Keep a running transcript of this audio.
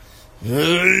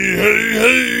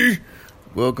Hey.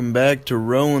 Welcome back to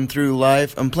Rolling Through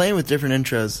Life. I'm playing with different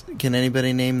intros. Can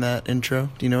anybody name that intro?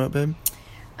 Do you know it, babe?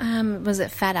 Was it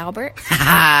Fat Albert?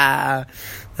 Ha!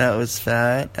 That was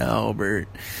Fat Albert.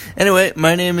 Anyway,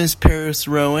 my name is Perris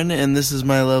Rowan, and this is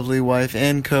my lovely wife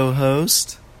and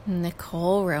co-host,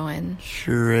 Nicole Rowan.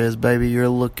 Sure is, baby. You're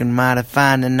looking mighty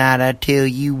fine tonight, I tell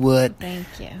you what. Thank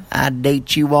you. I'd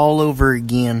date you all over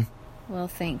again. Well,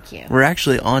 thank you. We're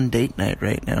actually on date night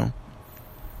right now.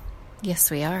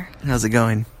 Yes, we are. How's it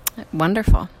going?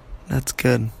 Wonderful. That's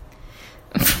good.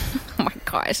 Oh my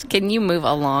gosh. Can you move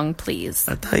along, please?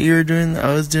 I thought you were doing,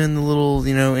 I was doing the little,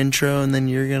 intro, and then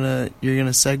you're gonna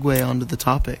segue onto the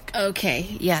topic.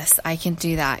 Okay. Yes, I can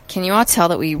do that. Can you all tell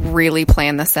that we really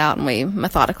plan this out and we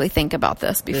methodically think about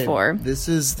this before? This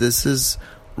is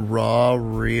raw,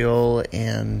 real,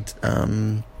 and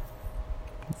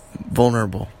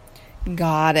vulnerable.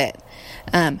 Got it.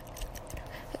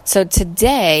 So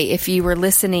today, if you were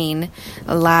listening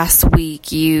last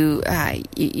week, you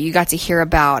got to hear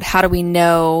about how do we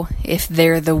know if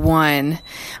they're the one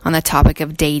on the topic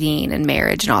of dating and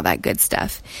marriage and all that good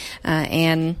stuff.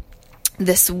 And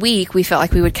this week, we felt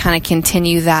like we would kind of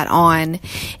continue that on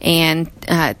and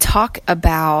talk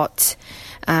about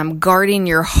guarding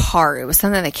your heart. It was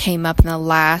something that came up in the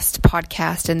last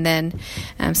podcast, and then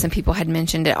some people had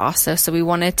mentioned it also. So we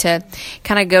wanted to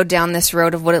kind of go down this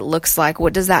road of what it looks like.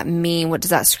 What does that mean? What does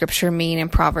that scripture mean in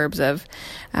Proverbs of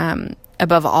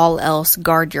above all else,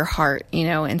 guard your heart,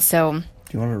 And so do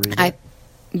you want to read it?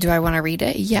 Do I want to read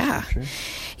it? Yeah. Sure.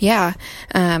 Yeah.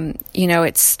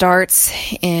 It starts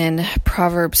in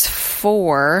Proverbs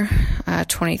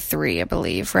 4:23, I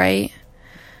believe, right?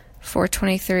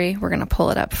 4:23. We're going to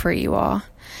pull it up for you all.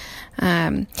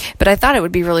 But I thought it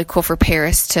would be really cool for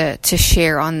Perris to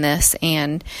share on this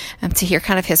and to hear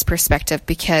kind of his perspective,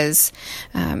 because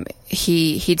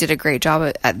he did a great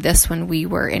job at this when we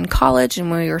were in college and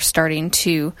when we were starting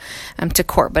to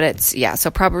court. But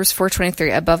so Proverbs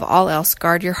 4:23, above all else,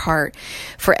 guard your heart,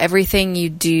 for everything you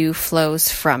do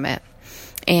flows from it.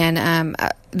 And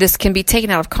this can be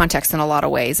taken out of context in a lot of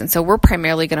ways. And so we're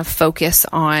primarily going to focus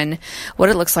on what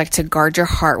it looks like to guard your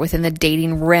heart within the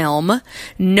dating realm,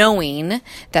 knowing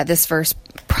that this verse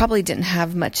probably didn't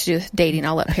have much to do with dating.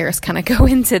 I'll let Perris kind of go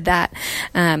into that.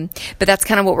 But that's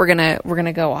kind of what we're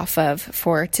gonna go off of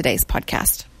for today's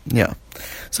podcast. Yeah.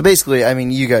 So basically,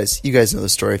 you guys know the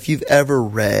story. If you've ever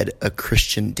read a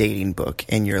Christian dating book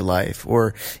in your life,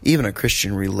 or even a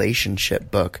Christian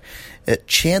relationship book,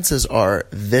 chances are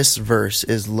this verse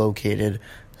is located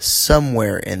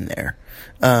somewhere in there.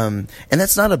 And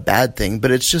that's not a bad thing,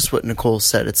 but it's just what Nicole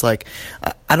said. It's like,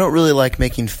 I don't really like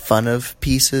making fun of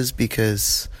pieces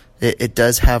because it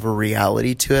does have a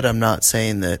reality to it. I'm not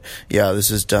saying that,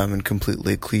 this is dumb and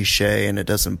completely cliche and it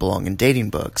doesn't belong in dating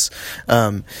books.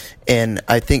 And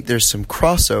I think there's some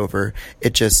crossover.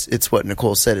 It's what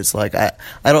Nicole said. It's like, I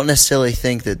don't necessarily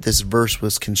think that this verse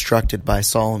was constructed by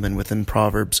Solomon within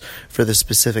Proverbs for the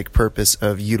specific purpose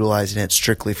of utilizing it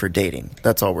strictly for dating.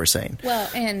 That's all we're saying. Well,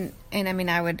 and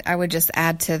I would just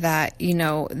add to that,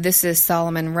 this is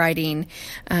Solomon writing,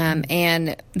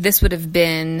 and this would have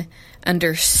been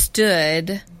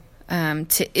understood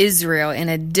to Israel in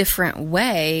a different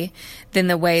way than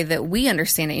the way that we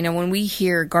understand it. When we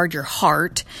hear guard your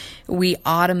heart, we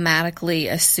automatically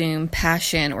assume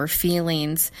passion or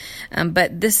feelings.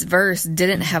 But this verse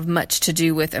didn't have much to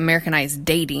do with Americanized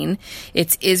dating.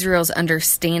 It's Israel's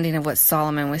understanding of what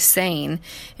Solomon was saying.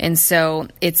 And so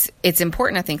it's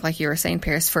important, I think, like you were saying,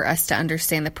 Perris, for us to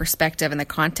understand the perspective and the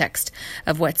context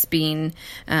of what's being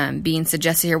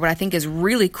suggested here. What I think is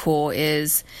really cool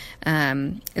is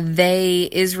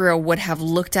Israel would have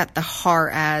looked at the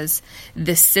heart as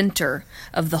the center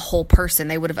of the whole person.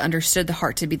 They would have understood the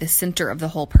heart to be the center of the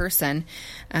whole person,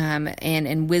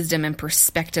 and wisdom and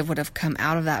perspective would have come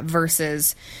out of that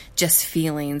versus just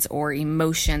feelings or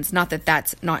emotions. Not that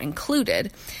that's not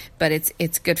included, but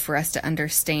it's good for us to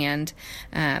understand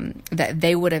that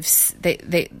they would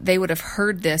have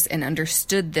heard this and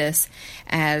understood this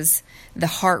as the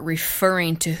heart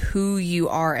referring to who you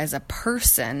are as a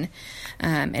person,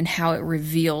 and how it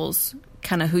reveals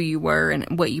kind of who you were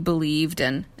and what you believed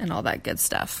and all that good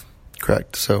stuff.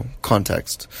 Correct. So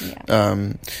context. Yeah.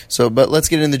 But let's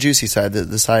get in the juicy side,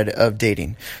 the side of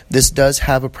dating. This does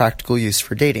have a practical use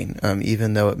for dating,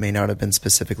 even though it may not have been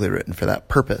specifically written for that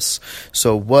purpose.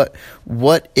 So what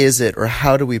is it, or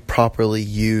how do we properly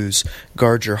use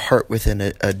guard your heart within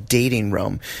a dating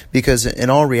realm? Because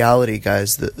in all reality,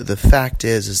 guys, the fact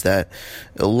is that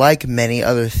like many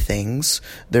other things,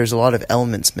 there's a lot of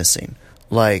elements missing,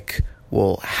 like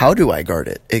well, how do I guard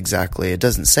it exactly? It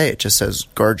doesn't say. It just says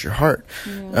guard your heart.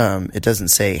 It doesn't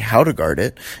say how to guard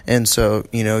it. And so,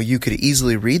 you could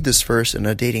easily read this verse in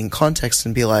a dating context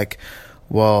and be like,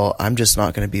 well, I'm just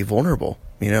not going to be vulnerable,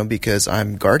 because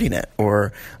I'm guarding it,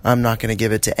 or I'm not going to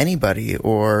give it to anybody,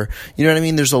 or, you know what I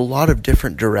mean? There's a lot of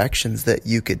different directions that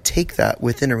you could take that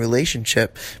within a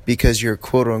relationship because you're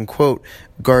quote unquote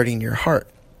guarding your heart.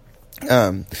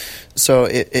 So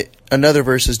another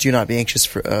verse is, do not be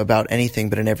anxious about anything,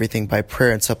 but in everything by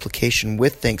prayer and supplication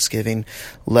with thanksgiving,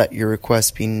 let your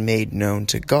requests be made known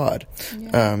to God.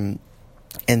 Yeah.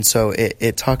 And so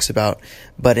it talks about,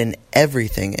 but in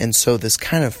everything. And so this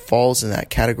kind of falls in that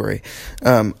category.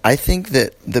 I think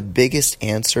that the biggest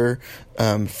answer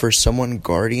for someone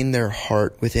guarding their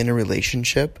heart within a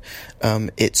relationship,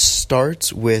 it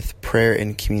starts with prayer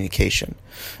and communication.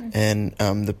 And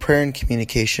the prayer and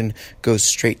communication goes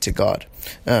straight to God.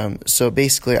 So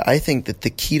basically, I think that the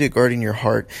key to guarding your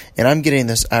heart, and I'm getting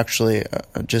this actually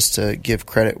just to give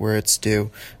credit where it's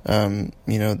due,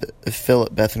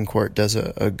 Philip Bethencourt does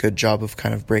a good job of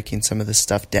kind of breaking some of this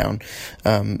stuff down.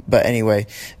 But anyway,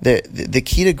 the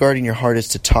key to guarding your heart is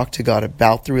to talk to God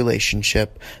about the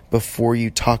relationship before you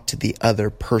talk to the other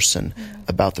person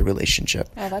about the relationship.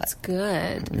 Oh, that's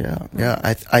good. Yeah.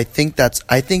 I think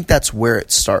that's where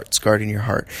it starts, guarding your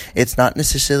heart. It's not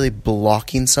necessarily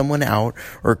blocking someone out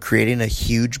or creating a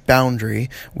huge boundary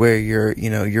where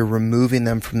you're removing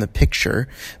them from the picture,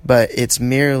 but it's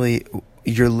merely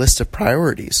your list of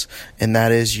priorities. And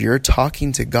that is, you're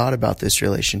talking to God about this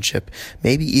relationship,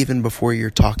 maybe even before you're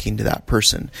talking to that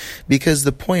person. Because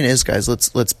the point is, guys,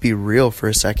 let's be real for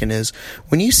a second, is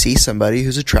when you see somebody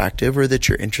who's attractive or that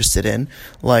you're interested in,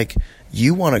 like,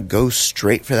 you want to go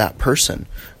straight for that person,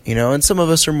 and some of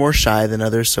us are more shy than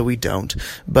others, so we don't.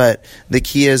 But the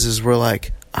key is we're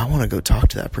like, I want to go talk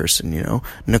to that person,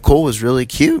 Nicole was really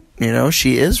cute,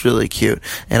 she is really cute,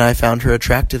 and I found her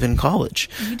attractive in college.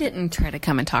 You didn't try to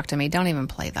come and talk to me. Don't even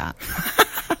play that.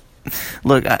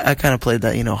 Look, I kind of played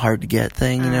that, hard to get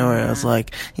thing, where I was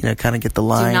like, kind of get the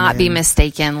line. Do not be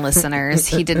mistaken, listeners.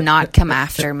 He did not come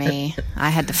after me. I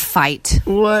had to fight.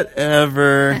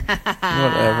 Whatever.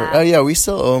 Oh yeah, we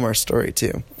still owe him our story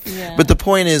too. Yeah. But the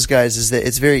point is, guys, is that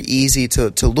it's very easy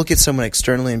to look at someone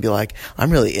externally and be like,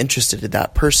 I'm really interested in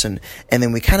that person. And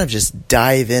then we kind of just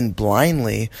dive in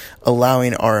blindly,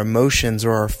 allowing our emotions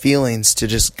or our feelings to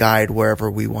just guide wherever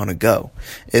we want to go,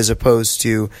 as opposed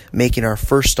to making our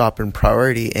first stop and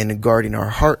priority and guarding our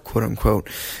heart, quote unquote,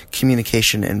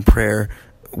 communication and prayer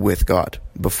with God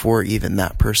before even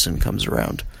that person comes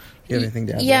around. You have anything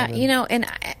to add? Yeah, and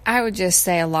I would just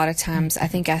say a lot of times I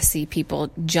think I see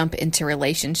people jump into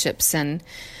relationships, and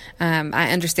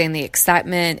I understand the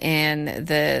excitement and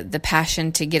the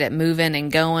passion to get it moving and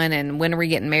going, and when are we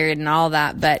getting married and all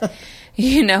that. But,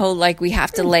 we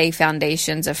have to lay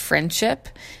foundations of friendship.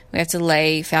 We have to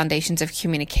lay foundations of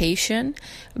communication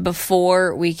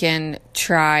before we can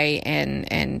try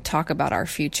and talk about our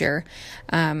future.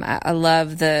 I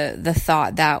love the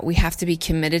thought that we have to be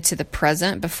committed to the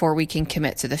present before we can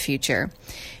commit to the future.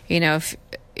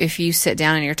 If you sit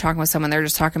down and you're talking with someone, they're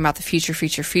just talking about the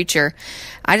future.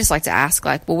 I just like to ask,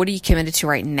 well, what are you committed to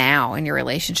right now in your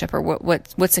relationship, or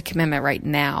what's a commitment right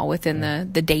now within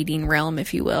the dating realm,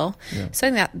 if you will? Yeah. So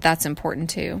I think that's important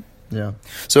too. Yeah.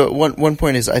 So one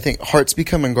point is, I think hearts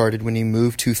become unguarded when you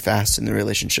move too fast in the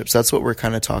relationships. That's what we're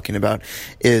kind of talking about,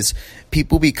 is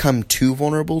people become too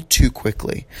vulnerable too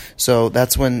quickly. So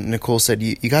that's when Nicole said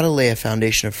you got to lay a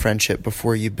foundation of friendship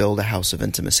before you build a house of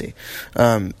intimacy.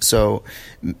 So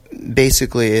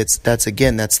basically that's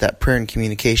that prayer and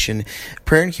communication.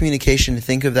 Prayer and communication,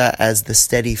 think of that as the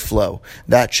steady flow.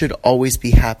 That should always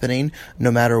be happening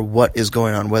no matter what is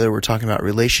going on, whether we're talking about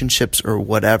relationships or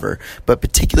whatever. But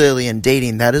particularly in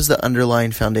dating, that is the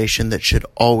underlying foundation that should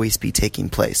always be taking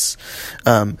place.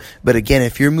 But again,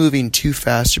 if you're moving too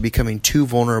fast or becoming too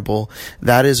vulnerable,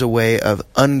 that is a way of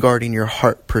unguarding your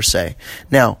heart per se.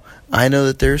 Now, I know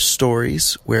that there's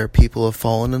stories where people have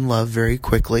fallen in love very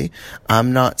quickly.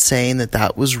 I'm not saying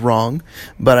that was wrong,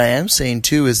 but I am saying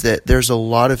too is that there's a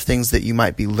lot of things that you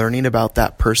might be learning about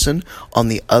that person on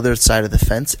the other side of the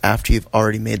fence after you've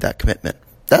already made that commitment.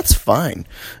 That's fine,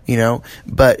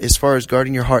 but as far as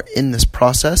guarding your heart in this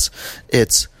process,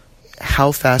 it's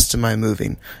how fast am I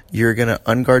moving? You're going to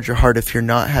unguard your heart if you're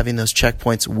not having those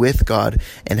checkpoints with God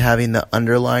and having the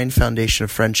underlying foundation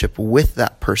of friendship with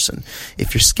that person.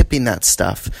 If you're skipping that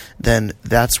stuff, then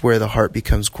that's where the heart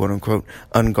becomes, quote unquote,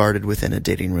 unguarded within a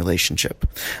dating relationship.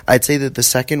 I'd say that the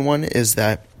second one is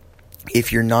that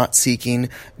if you're not seeking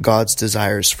God's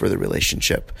desires for the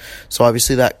relationship. So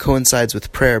obviously that coincides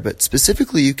with prayer, but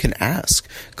specifically you can ask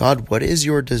God, what is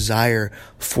your desire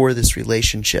for this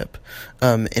relationship?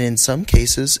 And in some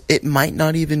cases, it might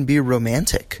not even be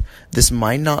romantic. This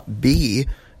might not be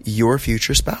your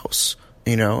future spouse,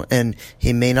 and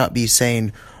he may not be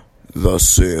saying, "Thus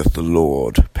saith the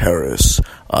Lord, Perris,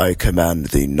 I command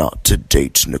thee not to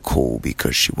date Nicole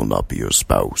because she will not be your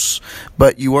spouse."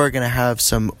 But you are going to have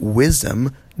some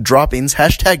wisdom droppings,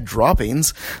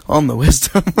 #droppings on the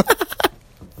wisdom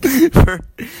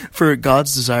for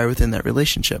God's desire within that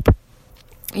relationship.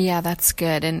 Yeah, that's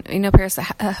good. And, Paris,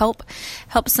 help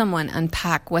someone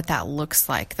unpack what that looks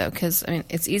like, though, because,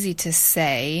 it's easy to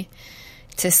say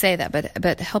that,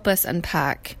 but help us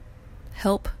unpack,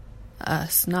 help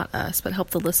us, not us, but help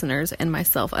the listeners and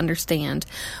myself understand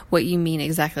what you mean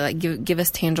exactly. Like, give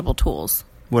us tangible tools.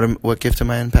 What gift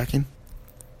am I unpacking?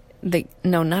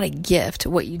 No, not a gift.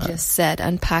 What you just said,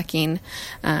 unpacking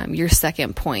your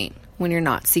second point, when you're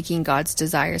not seeking God's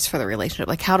desires for the relationship.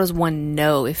 Like, how does one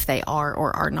know if they are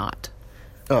or are not?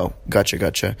 Oh,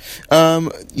 gotcha.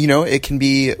 It can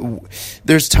be,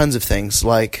 there's tons of things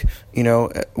like,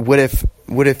 what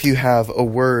if you have a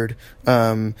word,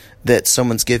 that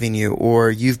someone's giving you,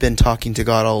 or you've been talking to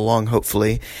God all along,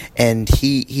 hopefully, and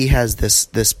he has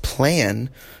this plan,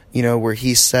 where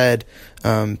he said,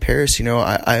 Paris,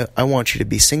 I want you to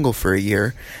be single for a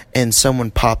year, and someone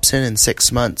pops in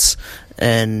 6 months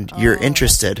and you're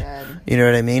interested. You know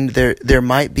what I mean? There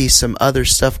might be some other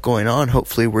stuff going on,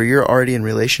 hopefully, where you're already in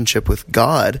relationship with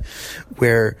God,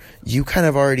 where you kind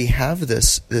of already have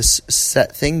this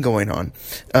set thing going on.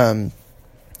 That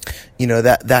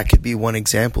could be one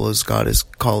example, is God has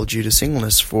called you to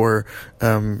singleness for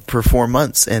 4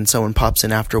 months, and someone pops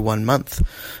in after 1 month.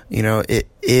 It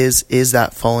is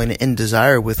that falling in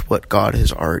desire with what God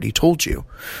has already told you?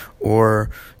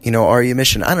 Or, are you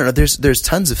mission? I don't know. There's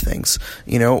tons of things,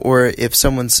 or if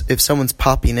someone's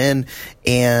popping in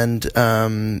and,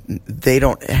 they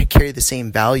don't carry the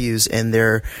same values, and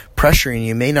they're pressuring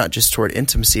you, may not just toward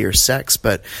intimacy or sex,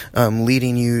 but,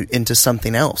 leading you into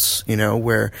something else,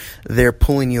 where they're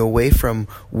pulling you away from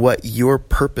what your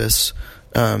purpose,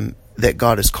 that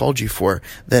God has called you for,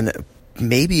 then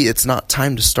maybe it's not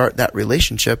time to start that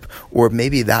relationship, or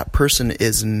maybe that person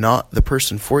is not the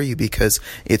person for you because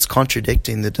it's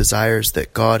contradicting the desires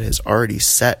that God has already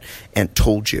set and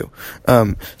told you.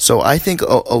 So I think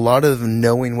a lot of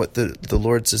knowing what the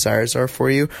Lord's desires are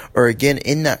for you are, again,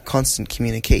 in that constant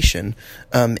communication.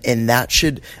 And that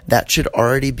should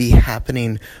already be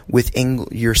happening within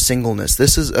your singleness.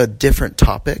 This is a different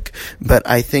topic, but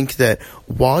I think that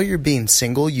while you're being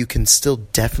single, you can still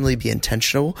definitely be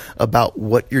intentional about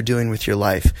what you're doing with your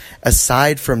life,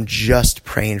 aside from just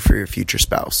praying for your future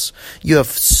spouse. You have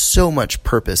so much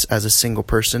purpose as a single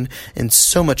person, and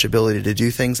so much ability to do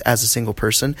things as a single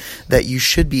person, that you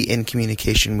should be in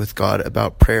communication with God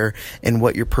about prayer and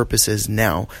what your purpose is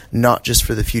now, not just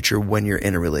for the future when you're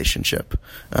in a relationship.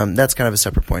 That's kind of a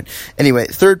separate point. Anyway,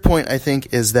 third point, I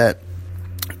think, is that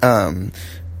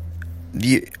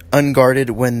the unguarded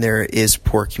when there is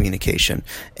poor communication,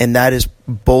 and that is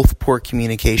both poor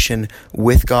communication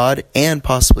with God and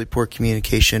possibly poor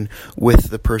communication with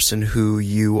the person who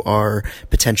you are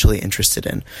potentially interested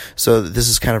in. So this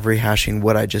is kind of rehashing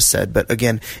what I just said, but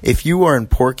again, if you are in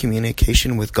poor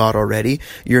communication with God already,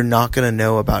 you're not going to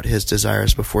know about his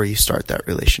desires before you start that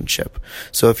relationship.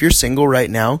 So if you're single right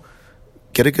now,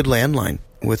 get a good landline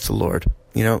with the Lord.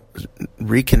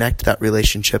 Reconnect that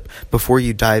relationship before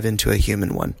you dive into a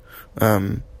human one.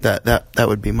 That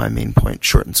would be my main point,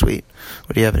 short and sweet.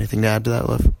 Do you have anything to add to that,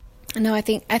 love? No, I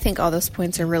think all those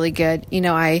points are really good.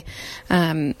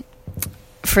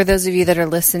 For those of you that are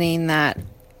listening that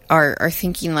are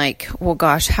thinking like, well,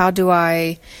 gosh, how do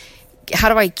I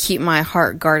keep my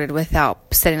heart guarded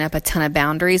without setting up a ton of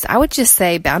boundaries? I would just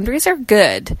say boundaries are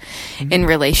good in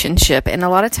relationship. And a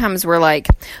lot of times we're like,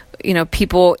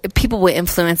 people will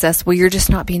influence us. Well, you're just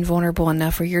not being vulnerable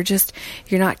enough, or you're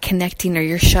not connecting, or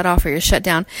you're shut off, or you're shut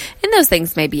down. And those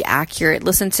things may be accurate.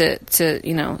 Listen to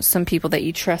some people that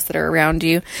you trust that are around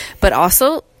you, but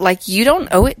also, like, you don't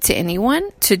owe it to anyone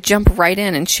to jump right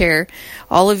in and share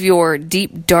all of your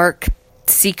deep, dark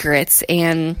secrets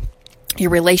and your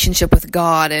relationship with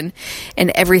God and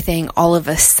everything all of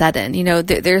a sudden.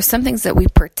 There are some things that we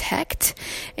protect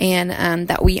and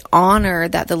that we honor,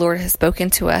 that the Lord has spoken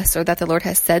to us or that the Lord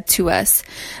has said to us.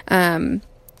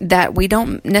 that we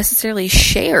don't necessarily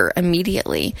share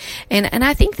immediately. And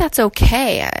I think that's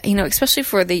okay, especially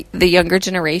for the younger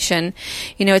generation.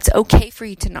 It's okay for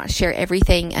you to not share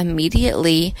everything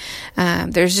immediately.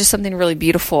 There's just something really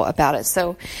beautiful about it.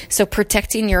 So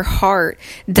protecting your heart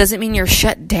doesn't mean you're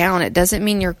shut down. It doesn't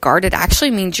mean you're guarded. It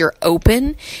actually means you're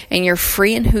open and you're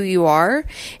free in who you are,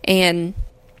 and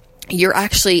you're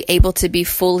actually able to be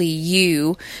fully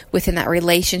you within that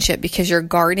relationship, because you're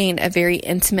guarding a very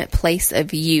intimate place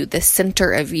of you, the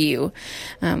center of you,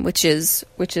 which is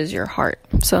your heart.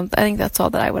 So I think that's all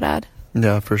that I would add.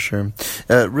 Yeah, for sure.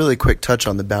 Really quick touch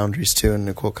on the boundaries too, and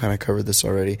Nicole kind of covered this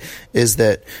already, is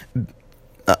that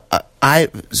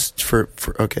for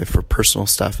personal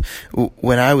stuff,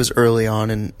 when I was early on,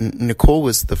 and Nicole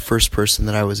was the first person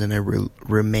that I was in a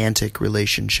romantic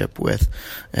relationship with,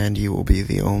 and you will be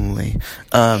the only.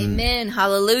 Amen.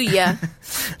 Hallelujah.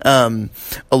 A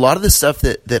lot of the stuff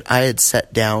that I had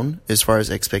set down as far as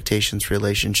expectations for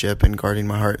relationship and guarding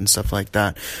my heart and stuff like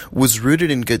that was rooted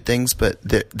in good things, but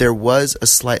there was a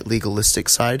slight legalistic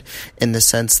side, in the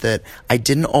sense that I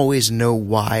didn't always know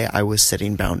why I was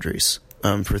setting boundaries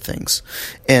for things.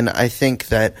 And I think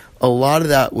that a lot of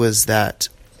that was that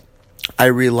I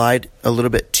relied a little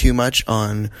bit too much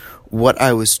on what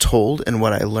I was told and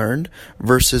what I learned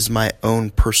versus my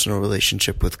own personal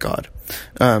relationship with God.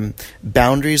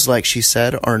 Boundaries, like she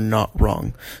said, are not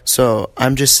wrong. So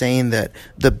I'm just saying that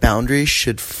the boundaries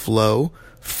should flow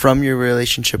from your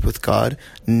relationship with God,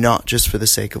 not just for the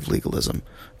sake of legalism.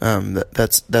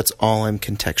 That's all I'm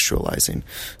contextualizing.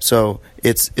 So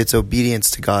it's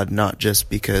obedience to God, not just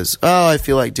because, I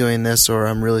feel like doing this, or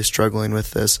I'm really struggling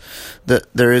with this.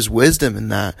 There is wisdom in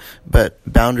that, but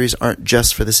boundaries aren't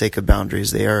just for the sake of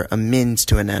boundaries. They are a means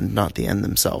to an end, not the end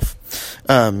themselves.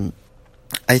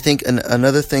 I think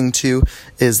another thing too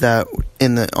is that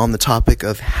on the topic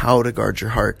of how to guard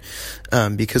your heart,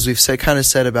 because we've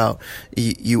said about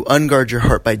you unguard your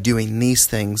heart by doing these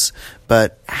things,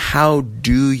 but how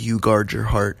do you guard your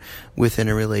heart within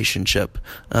a relationship?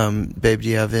 Babe, do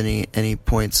you have any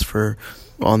points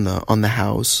on the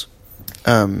house?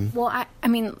 Well,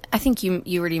 I think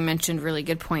you already mentioned really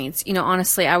good points.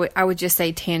 Honestly, I would just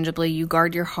say tangibly, you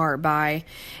guard your heart by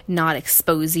not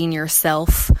exposing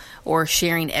yourself or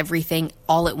sharing everything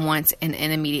all at once and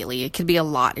immediately. It could be a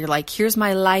lot. You're like, here's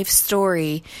my life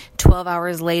story 12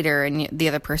 hours later, and the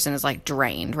other person is like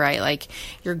drained, right? Like,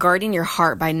 you're guarding your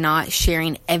heart by not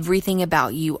sharing everything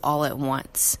about you all at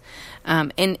once.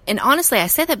 And honestly, I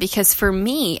say that because for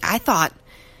me, I thought,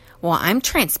 well, I'm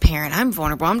transparent, I'm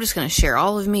vulnerable, I'm just going to share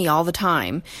all of me all the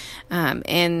time.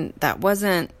 And that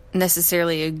wasn't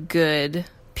necessarily a good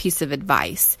piece of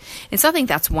advice. And so I think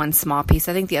that's one small piece.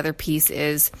 I think the other piece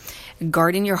is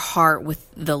guarding your heart with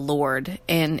the Lord.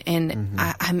 And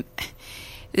I'm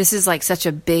this is like such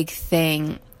a big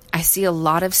thing. I see a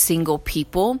lot of single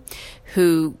people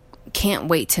who can't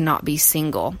wait to not be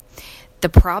single. The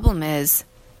problem is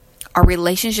our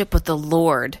relationship with the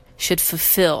Lord should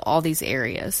fulfill all these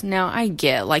areas. Now, I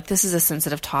get, this is a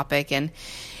sensitive topic, and,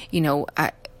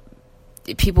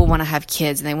 people want to have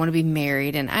kids and they want to be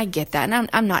married, and I get that. And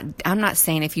I'm not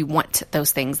saying if you want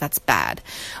those things, that's bad.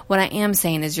 What I am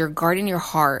saying is you're guarding your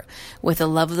heart with the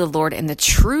love of the Lord and the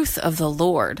truth of the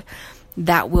Lord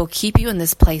that will keep you in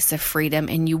this place of freedom,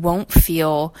 and you won't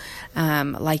feel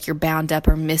like you're bound up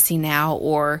or missing out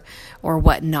or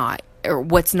whatnot, or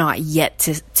what's not yet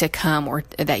to come, or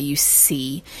that you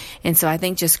see. And so I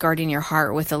think just guarding your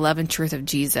heart with the love and truth of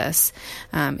Jesus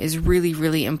is really,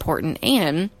 really important.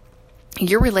 And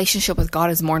your relationship with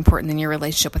God is more important than your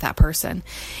relationship with that person.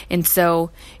 And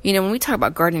so, when we talk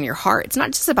about guarding your heart, it's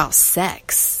not just about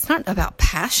sex. It's not about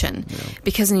passion,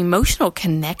 because an emotional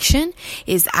connection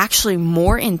is actually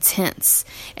more intense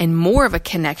and more of a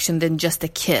connection than just a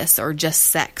kiss or just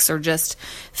sex or just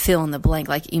fill in the blank.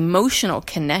 Like, emotional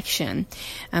connection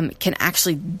can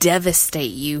actually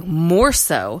devastate you more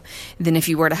so than if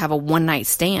you were to have a one-night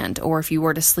stand or if you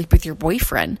were to sleep with your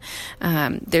boyfriend.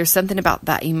 There's something about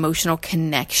that emotional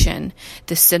connection,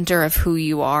 the center of who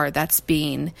you are, that's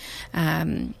being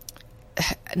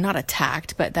not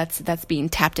attacked, but that's being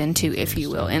tapped into, if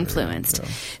you will, influenced. Yeah.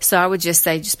 So I would just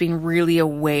say, just being really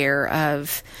aware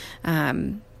of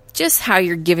just how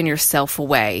you're giving yourself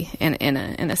away in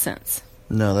a sense.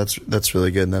 No, that's really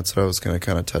good, and that's what I was going to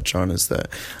kind of touch on, is that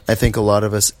I think a lot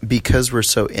of us, because we're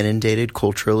so inundated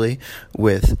culturally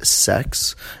with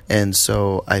sex, and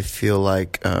so I feel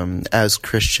like as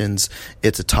Christians,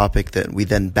 it's a topic that we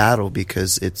then battle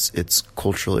because it's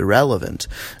culturally relevant.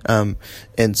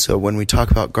 And so when we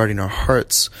talk about guarding our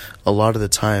hearts, a lot of the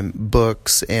time,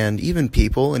 books and even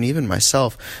people and even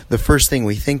myself, the first thing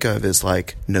we think of is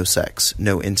like no sex,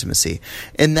 no intimacy,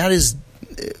 and that is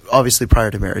obviously prior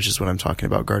to marriage is what I'm talking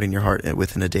about, guarding your heart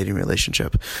within a dating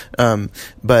relationship.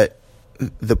 But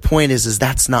the point is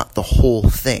that's not the whole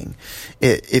thing.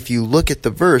 If you look at the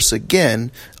verse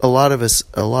again, a lot of us,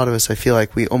 I feel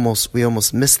like we almost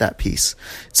miss that piece.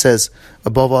 It says,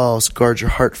 above all else, guard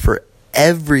your heart, for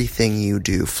everything you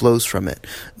do flows from it.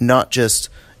 Not just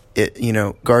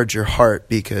guard your heart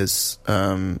because,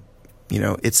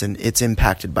 it's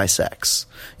impacted by sex,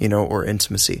 or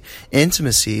intimacy.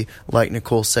 Intimacy, like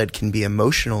Nicole said, can be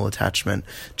emotional attachment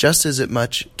just as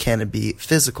much can it be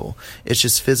physical. It's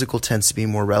just physical tends to be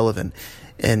more relevant.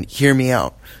 And hear me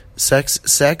out.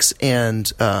 Sex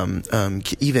and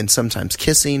even sometimes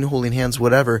kissing, holding hands,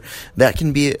 whatever, that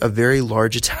can be a very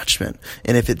large attachment.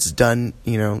 And if it's done,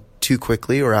 too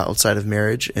quickly or outside of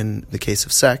marriage, in the case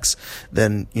of sex,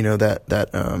 then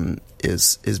that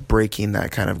is breaking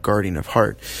that kind of guarding of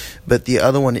heart. But the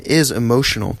other one is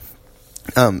emotional.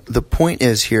 The point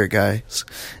is here, guys,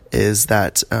 is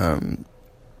that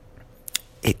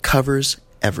it covers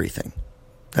everything.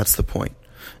 That's the point.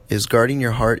 Is guarding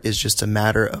your heart is just a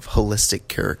matter of holistic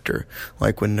character.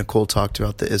 Like when Nicole talked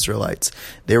about the Israelites,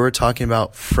 they were talking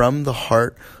about from the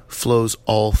heart flows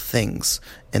all things.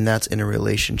 And that's in a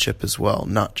relationship as well,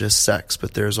 not just sex,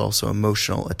 but there's also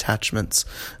emotional attachments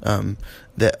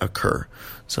that occur.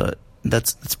 So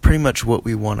that's pretty much what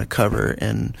we want to cover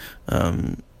in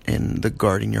the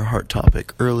guarding your heart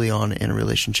topic early on in a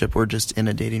relationship or just in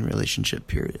a dating relationship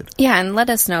period. Yeah, and let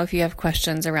us know if you have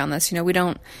questions around this.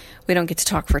 We don't get to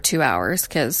talk for 2 hours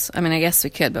because, I guess we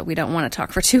could, but we don't want to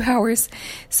talk for 2 hours.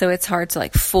 So it's hard to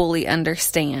fully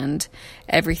understand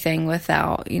everything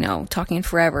without, talking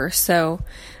forever. So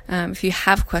if you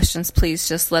have questions, please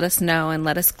just let us know and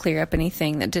let us clear up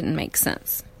anything that didn't make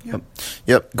sense.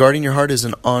 Yep. Guarding your heart is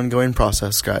an ongoing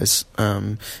process, guys.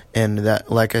 And that,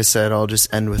 like I said, I'll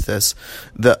just end with this.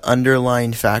 The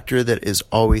underlying factor that is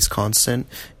always constant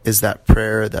is that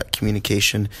prayer, that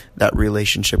communication, that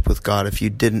relationship with God. If you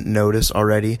didn't notice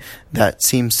already, that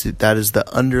is the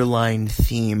underlying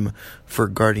theme for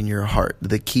guarding your heart.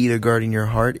 The key to guarding your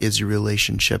heart is your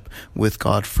relationship with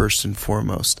God first and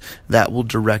foremost. That will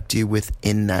direct you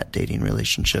within that dating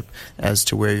relationship as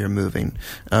to where you're moving.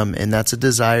 And that's a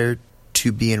desire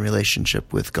to be in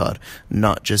relationship with God,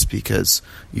 not just because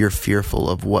you're fearful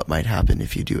of what might happen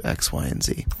if you do X, Y, and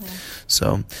Z. Yeah.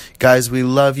 So, guys, we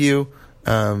love you.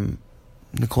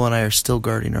 Nicole and I are still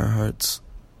guarding our hearts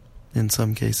in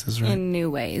some cases, right? In new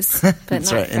ways,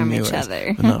 but not from each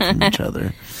other. But not from each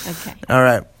other. Okay. All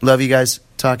right. Love you guys.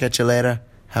 Talk at you later.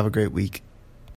 Have a great week.